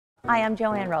Hi, I'm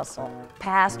Joanne Russell,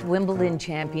 past Wimbledon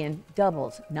champion,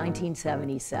 doubles,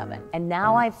 1977. And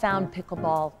now I've found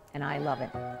pickleball and I love it.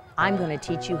 I'm going to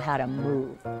teach you how to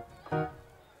move.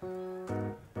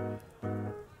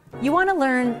 You want to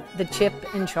learn the chip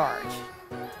and charge.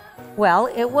 Well,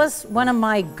 it was one of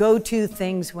my go-to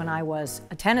things when I was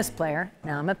a tennis player.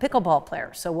 Now I'm a pickleball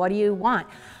player. So what do you want?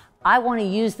 I want to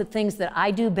use the things that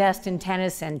I do best in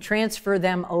tennis and transfer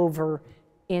them over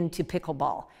into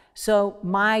pickleball. So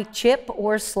my chip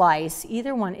or slice,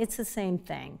 either one, it's the same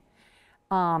thing.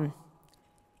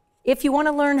 If you want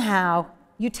to learn how,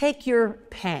 you take your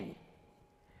pen.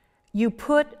 You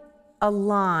put a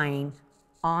line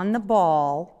on the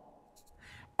ball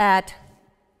at,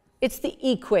 it's the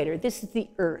equator. This is the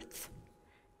earth.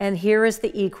 And here is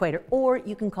the equator. Or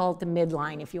you can call it the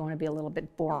midline if you want to be a little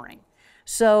bit boring.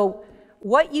 So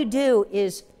what you do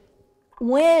is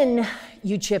when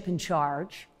you chip and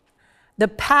charge, the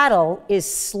paddle is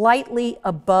slightly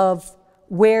above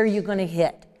where you're going to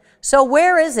hit. So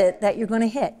where is it that you're going to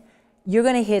hit? You're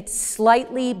going to hit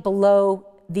slightly below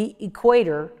the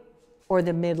equator or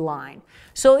the midline.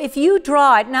 So if you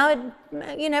draw it, now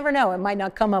you never know, it might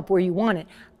not come up where you want it,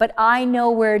 but I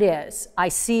know where it is. I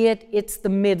see it, it's the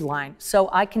midline. So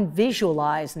I can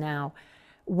visualize now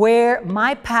where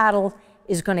my paddle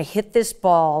is going to hit this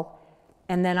ball,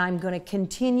 and then I'm going to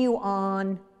continue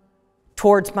on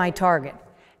towards my target.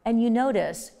 And you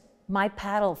notice my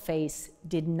paddle face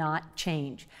did not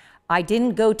change. I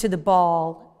didn't go to the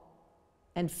ball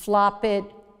and flop it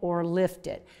or lift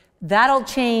it. That'll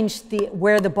change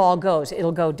where the ball goes.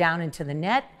 It'll go down into the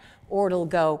net or it'll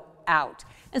go out.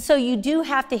 And so you do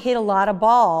have to hit a lot of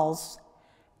balls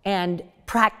and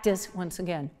practice, once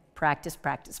again, practice,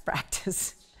 practice,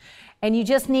 practice. And you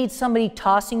just need somebody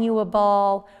tossing you a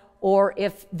ball, or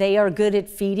if they are good at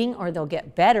feeding, or they'll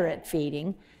get better at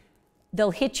feeding, they'll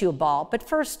hit you a ball. But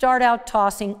first start out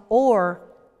tossing or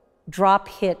drop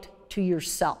hit to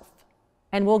yourself.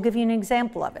 And we'll give you an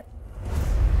example of it.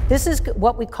 This is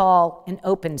what we call an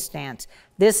open stance.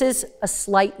 This is a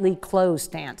slightly closed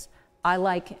stance. I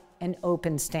like an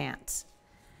open stance.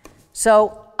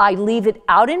 So I leave it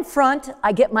out in front,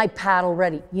 I get my paddle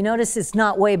ready. You notice it's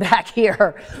not way back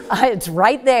here. It's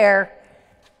right there.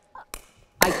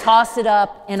 I toss it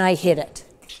up and I hit it.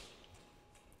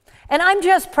 And I'm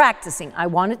just practicing. I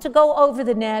want it to go over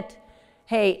the net.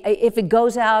 Hey, if it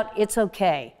goes out, it's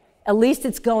okay. At least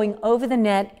it's going over the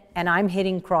net and I'm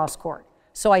hitting cross court.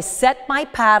 So I set my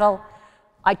paddle,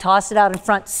 I toss it out in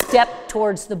front, step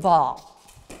towards the ball.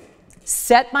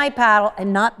 Set my paddle,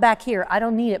 and not back here. I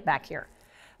don't need it back here.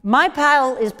 My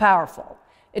paddle is powerful.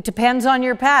 It depends on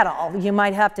your paddle. You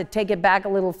might have to take it back a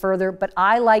little further, but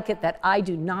I like it that I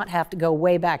do not have to go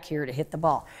way back here to hit the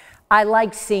ball. I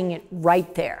like seeing it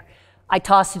right there. I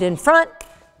toss it in front,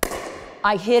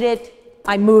 I hit it,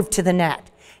 I move to the net.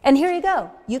 And here you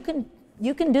go. You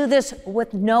can do this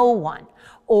with no one.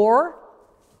 Or,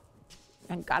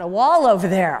 and got a wall over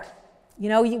there. You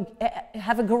know, you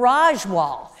have a garage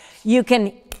wall. You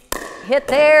can hit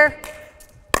there,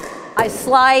 I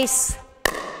slice,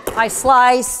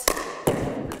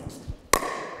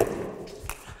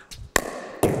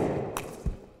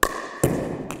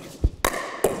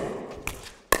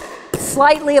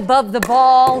 slightly above the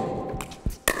ball.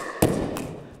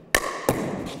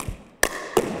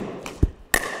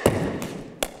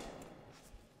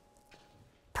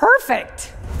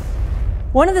 Perfect.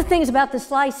 One of the things about the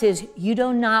slice is you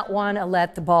do not want to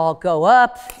let the ball go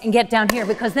up and get down here,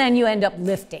 because then you end up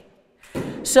lifting.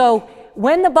 So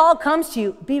when the ball comes to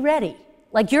you, be ready.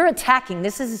 Like you're attacking.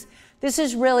 This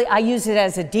is really, I use it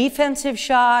as a defensive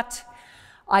shot.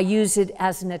 I use it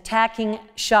as an attacking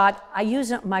shot. I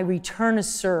use it my return a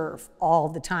serve all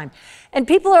the time. And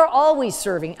people are always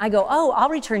serving. I go, oh, I'll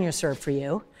return your serve for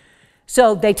you.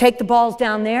 So they take the balls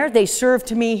down there, they serve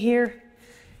to me here.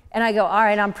 And I go, all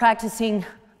right, I'm practicing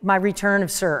my return of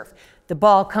serve. The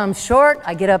ball comes short,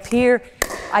 I get up here,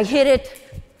 I hit it,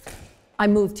 I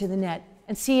move to the net.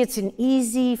 And see, it's an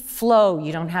easy flow.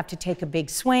 You don't have to take a big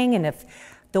swing, and if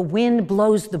the wind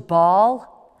blows the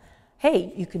ball,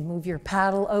 hey, you can move your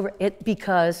paddle over it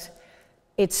because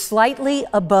it's slightly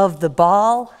above the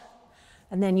ball,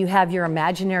 and then you have your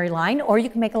imaginary line, or you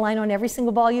can make a line on every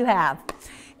single ball you have.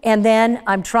 And then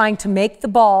I'm trying to make the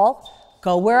ball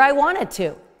go where I want it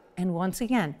to. And once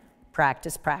again,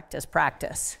 practice, practice,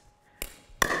 practice.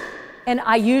 And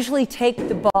I usually take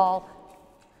the ball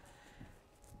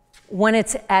when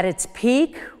it's at its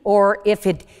peak, or if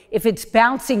it's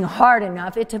bouncing hard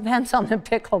enough. It depends on the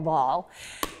pickleball.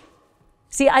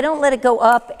 See, I don't let it go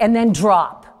up and then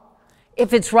drop.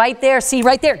 If it's right there, see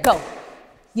right there, go.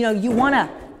 You know, you want to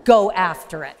go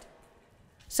after it.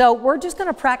 So we're just going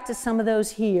to practice some of those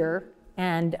here.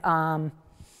 And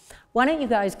why don't you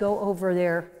guys go over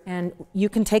there and you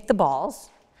can take the balls,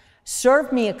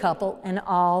 serve me a couple, and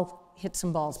I'll hit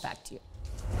some balls back to you.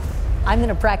 I'm going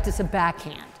to practice a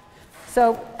backhand.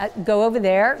 So go over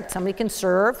there, somebody can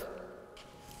serve.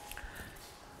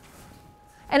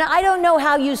 And I don't know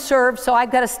how you serve, so I've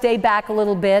got to stay back a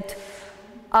little bit.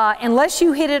 Unless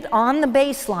you hit it on the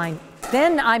baseline,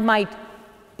 then I might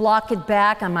block it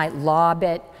back, I might lob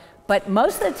it. But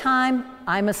most of the time,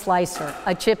 I'm a slicer,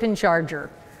 a chip and charger.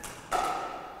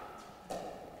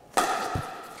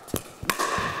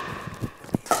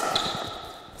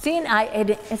 See, and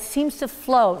it seems to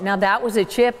flow. Now that was a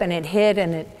chip and it hit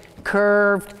and it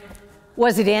curved.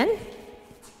 Was it in?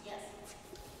 Yes.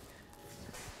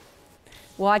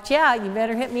 Watch out, you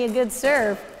better hit me a good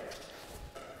serve.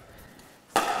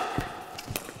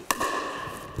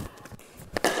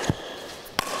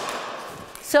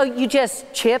 So you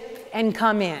just chip and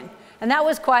come in. And that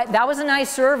was a nice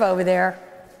serve over there.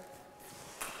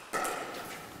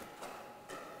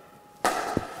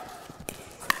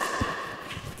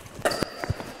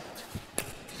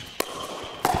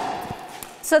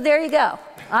 So there you go.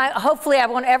 Hopefully I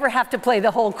won't ever have to play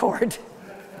the whole court.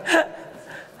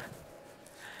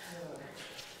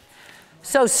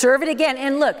 So serve it again.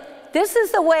 And look, this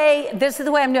is the way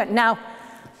I'm doing it. Now,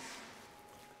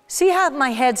 see how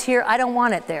my head's here? I don't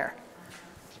want it there.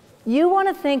 You want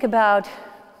to think about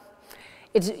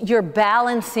you're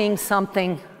balancing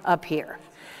something up here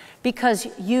because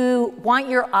you want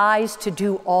your eyes to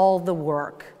do all the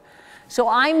work. So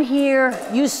I'm here,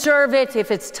 you serve it, if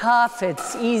it's tough,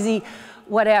 it's easy,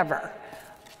 whatever.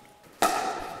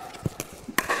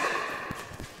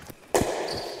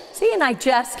 See, and I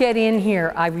just get in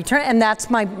here, I return, and that's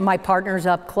my partner's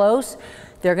up close.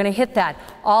 They're going to hit that.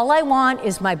 All I want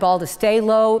is my ball to stay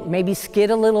low, maybe skid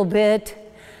a little bit.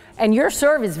 And your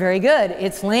serve is very good.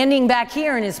 It's landing back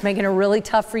here and it's making a really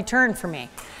tough return for me.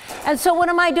 And so what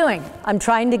am I doing? I'm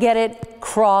trying to get it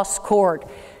cross court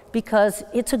because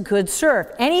it's a good serve.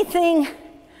 Anything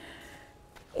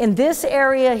in this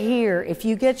area here, if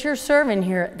you get your serve in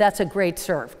here, that's a great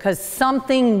serve because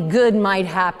something good might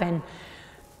happen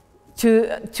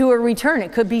to a return.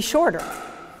 It could be shorter.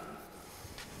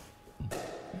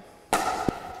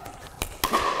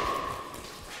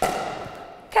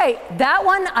 Okay, that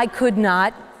one I could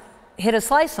not hit a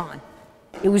slice on.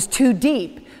 It was too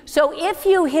deep. So if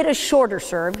you hit a shorter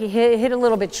serve, you hit a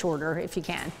little bit shorter if you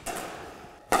can.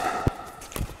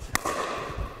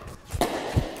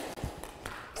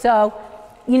 So,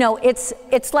 you know, it's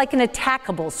like an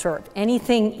attackable serve.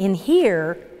 Anything in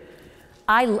here,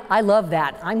 I love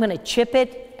that. I'm going to chip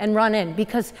it and run in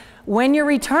because when you're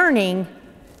returning,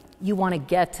 you want to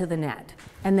get to the net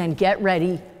and then get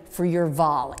ready for your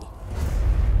volley.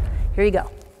 Here you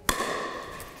go.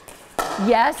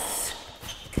 Yes.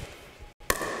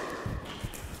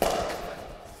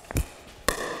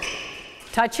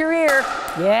 Touch your ear.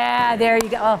 Yeah, there you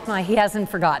go. Oh my, he hasn't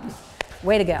forgotten.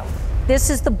 Way to go. This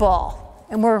is the ball,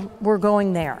 and we're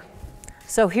going there.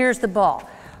 So here's the ball.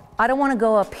 I don't want to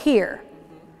go up here.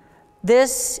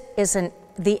 This is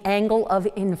the angle of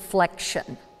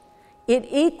inflection. It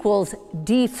equals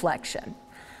deflection.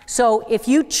 So if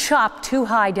you chop too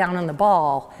high down on the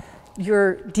ball,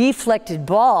 your deflected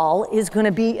ball is going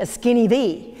to be a skinny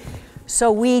V.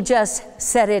 So we just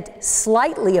set it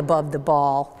slightly above the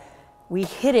ball. We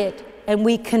hit it and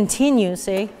we continue,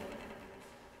 see,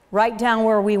 right down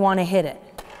where we want to hit it.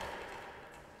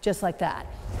 Just like that.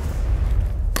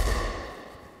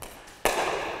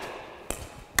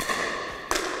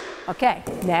 Okay,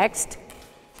 next.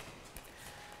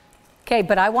 Okay,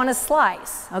 but I want to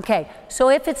slice. Okay, so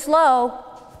if it's low,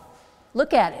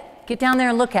 look at it. Get down there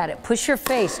and look at it. Push your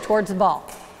face towards the ball.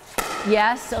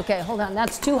 Yes, okay, hold on,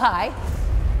 that's too high.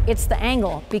 It's the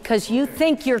angle because you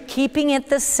think you're keeping it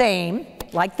the same,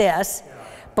 like this,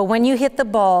 but when you hit the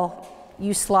ball,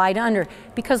 you slide under.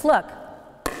 Because look,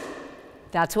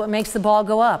 that's what makes the ball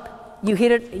go up. You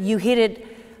hit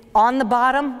it on the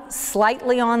bottom,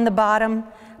 slightly on the bottom,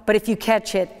 but if you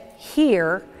catch it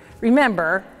here,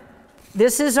 remember,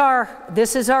 this is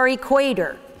our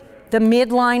equator, the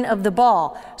midline of the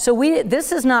ball. So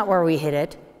this is not where we hit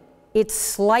it. It's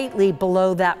slightly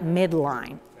below that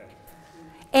midline.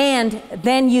 And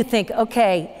then you think,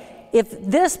 okay, if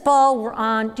this ball were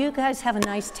on, do you guys have a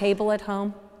nice table at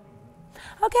home?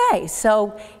 Okay,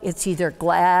 so it's either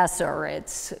glass or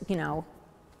it's, you know,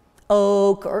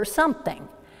 oak or something.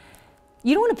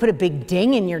 You don't want to put a big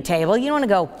ding in your table. You don't want to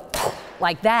go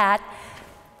like that.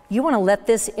 You want to let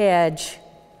this edge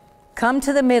come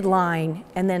to the midline,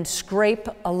 and then scrape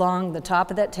along the top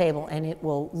of that table, and it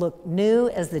will look new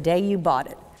as the day you bought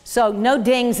it. So no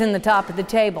dings in the top of the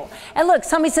table. And look,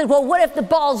 somebody says, well, what if the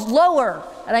ball's lower?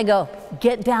 And I go,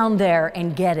 get down there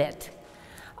and get it.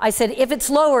 I said, if it's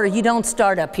lower, you don't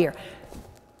start up here.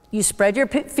 You spread your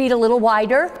feet a little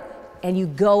wider, and you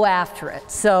go after it.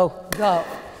 So go.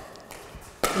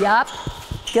 Yup.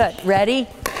 Good. Ready?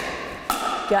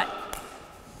 Good.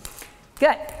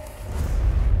 Good.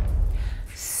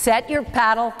 Set your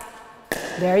paddle.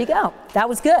 There you go. That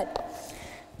was good.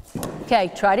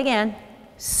 Okay, try it again.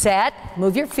 Set.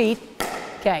 Move your feet.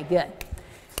 Okay, good.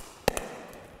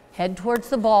 Head towards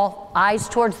the ball. Eyes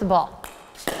towards the ball.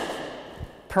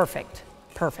 Perfect.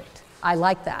 Perfect. I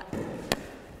like that.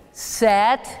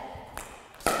 Set.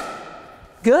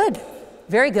 Good.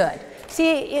 Very good.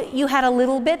 See, you had a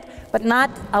little bit, but not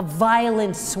a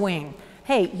violent swing.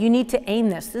 Hey, you need to aim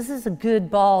this. This is a good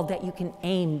ball that you can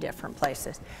aim different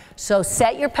places. So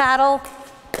set your paddle.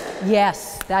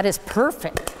 Yes, that is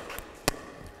perfect.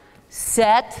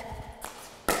 Set.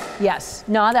 Yes.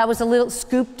 No, that was a little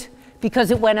scooped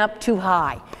because it went up too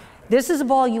high. This is a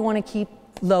ball you want to keep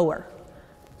lower.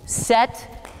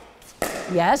 Set.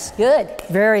 Yes, good.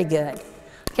 Very good.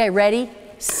 Okay, ready?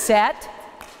 Set.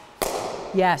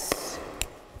 Yes.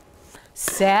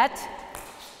 Set.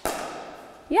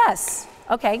 Yes.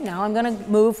 Okay, now I'm going to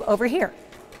move over here.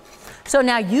 So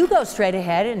now you go straight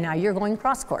ahead, and now you're going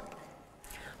cross court.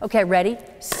 Okay, ready?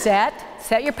 Set.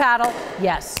 Set your paddle.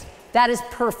 Yes. That is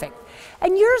perfect.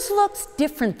 And yours looks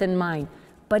different than mine,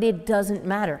 but it doesn't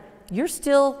matter. You're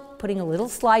still putting a little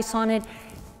slice on it,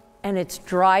 and it's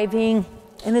driving,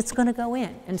 and it's going to go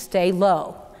in and stay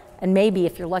low. And maybe,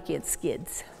 if you're lucky, it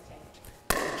skids.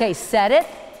 Okay, set it.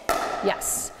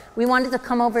 Yes. We wanted to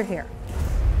come over here.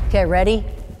 Okay, ready?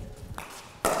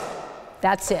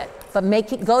 That's it. But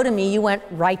make it go to me. You went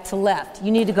right to left.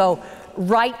 You need to go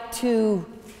right to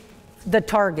the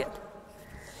target.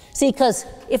 See, because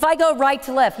if I go right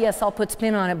to left, yes, I'll put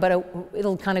spin on it, but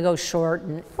it'll kind of go short,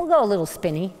 and it'll go a little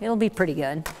spinny. It'll be pretty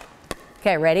good.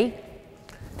 Okay, ready?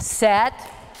 Set.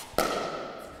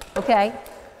 Okay.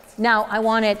 Now I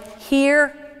want it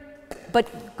here,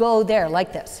 but go there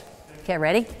like this. Okay,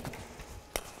 ready?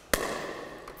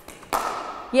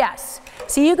 Yes.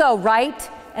 See, you go right,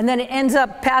 and then it ends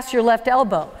up past your left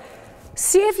elbow.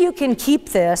 See if you can keep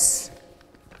this.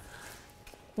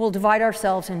 We'll divide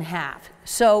ourselves in half.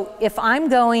 So if I'm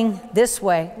going this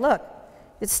way, look,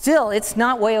 it's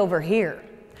not way over here.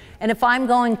 And if I'm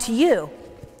going to you,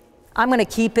 I'm going to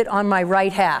keep it on my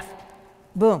right half.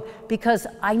 Boom. Because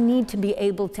I need to be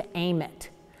able to aim it.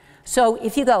 So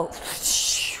if you go,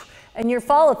 and your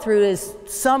follow through is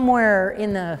somewhere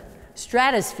in the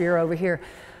stratosphere over here,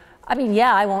 I mean,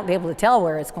 yeah, I won't be able to tell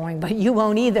where it's going, but you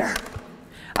won't either.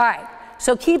 All right,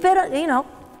 so keep it, you know,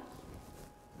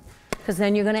 because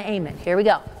then you're going to aim it. Here we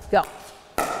go. Go.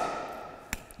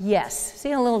 Yes.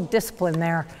 See, a little discipline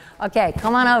there. Okay,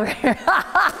 come on over here.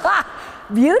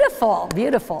 Beautiful,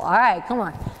 beautiful. All right, come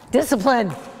on.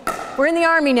 Discipline. We're in the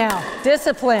Army now.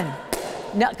 Discipline.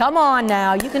 No, come on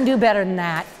now. You can do better than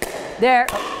that. There.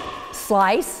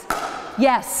 Slice.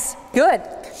 Yes. Good.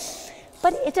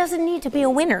 But it doesn't need to be a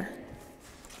winner.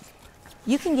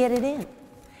 You can get it in.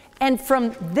 And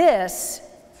from this,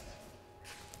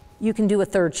 you can do a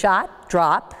third shot,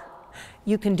 drop.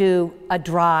 You can do a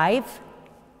drive.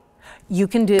 You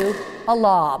can do a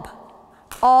lob.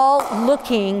 All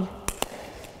looking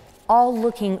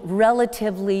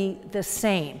relatively the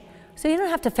same. So you don't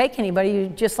have to fake anybody. You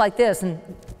just like this, and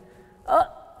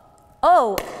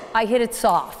oh, I hit it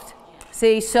soft.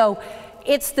 See, so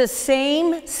it's the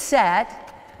same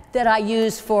set that I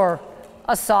use for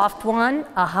a soft one,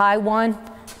 a high one,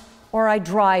 or I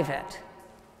drive it.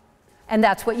 And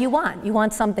that's what you want. You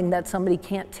want something that somebody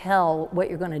can't tell what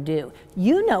you're going to do.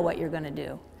 You know what you're going to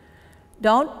do.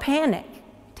 Don't panic.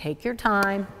 Take your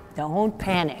time. Don't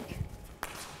panic.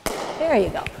 There you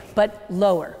go. But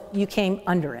lower. You came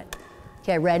under it.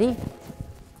 Okay, ready?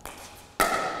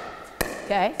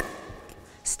 Okay.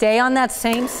 Stay on that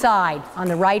same side, on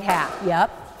the right half. Yep.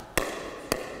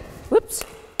 Whoops.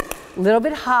 A little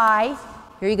bit high.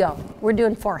 Here you go. We're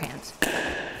doing forehands.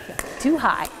 Okay. Too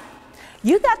high.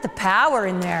 You got the power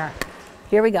in there.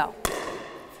 Here we go.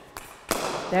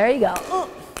 There you go. Ooh.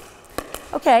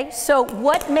 Okay, so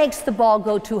what makes the ball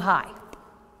go too high?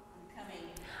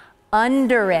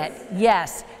 Under it,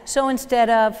 yes. So instead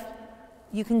of,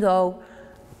 you can go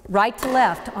right to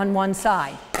left on one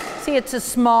side. See, it's a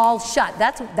small shot.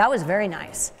 That was very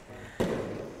nice.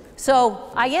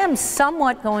 So I am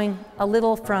somewhat going a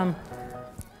little from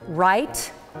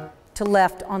right to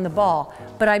left on the ball,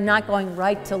 but I'm not going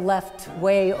right to left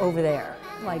way over there,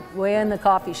 like way in the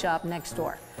coffee shop next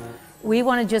door. We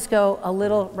want to just go a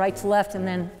little right to left and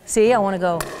then, see, I want to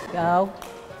go,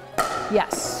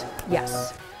 yes,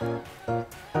 yes.